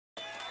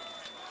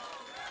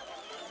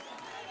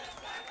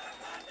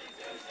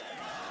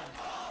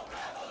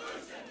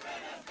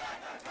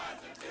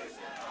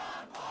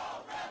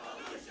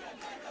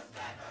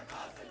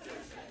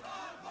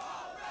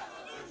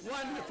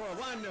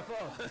wonderful.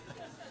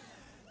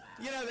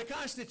 You know, the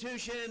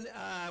Constitution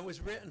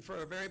was written for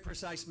a very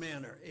precise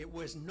manner. It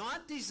was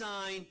not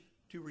designed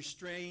to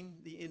restrain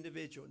the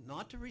individual,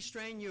 not to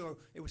restrain you.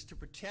 It was to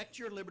protect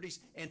your liberties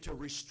and to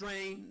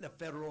restrain the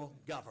federal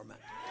government.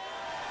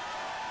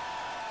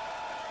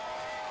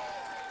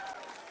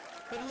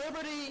 But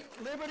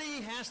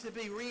liberty has to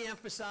be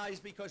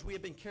re-emphasized because we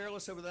have been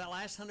careless over the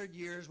last 100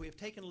 years. We have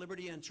taken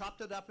liberty and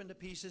chopped it up into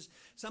pieces.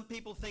 Some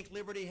people think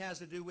liberty has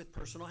to do with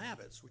personal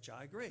habits, which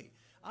I agree.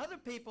 Other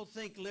people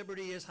think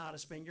liberty is how to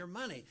spend your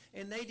money,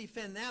 and they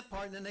defend that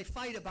part, and then they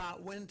fight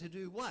about when to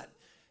do what.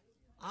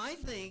 I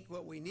think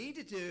what we need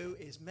to do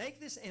is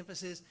make this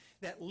emphasis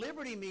that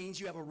liberty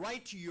means you have a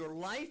right to your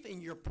life and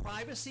your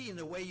privacy and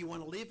the way you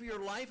want to live your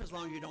life as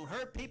long as you don't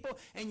hurt people,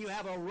 and you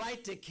have a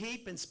right to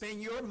keep and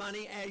spend your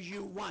money as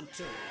you want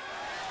to.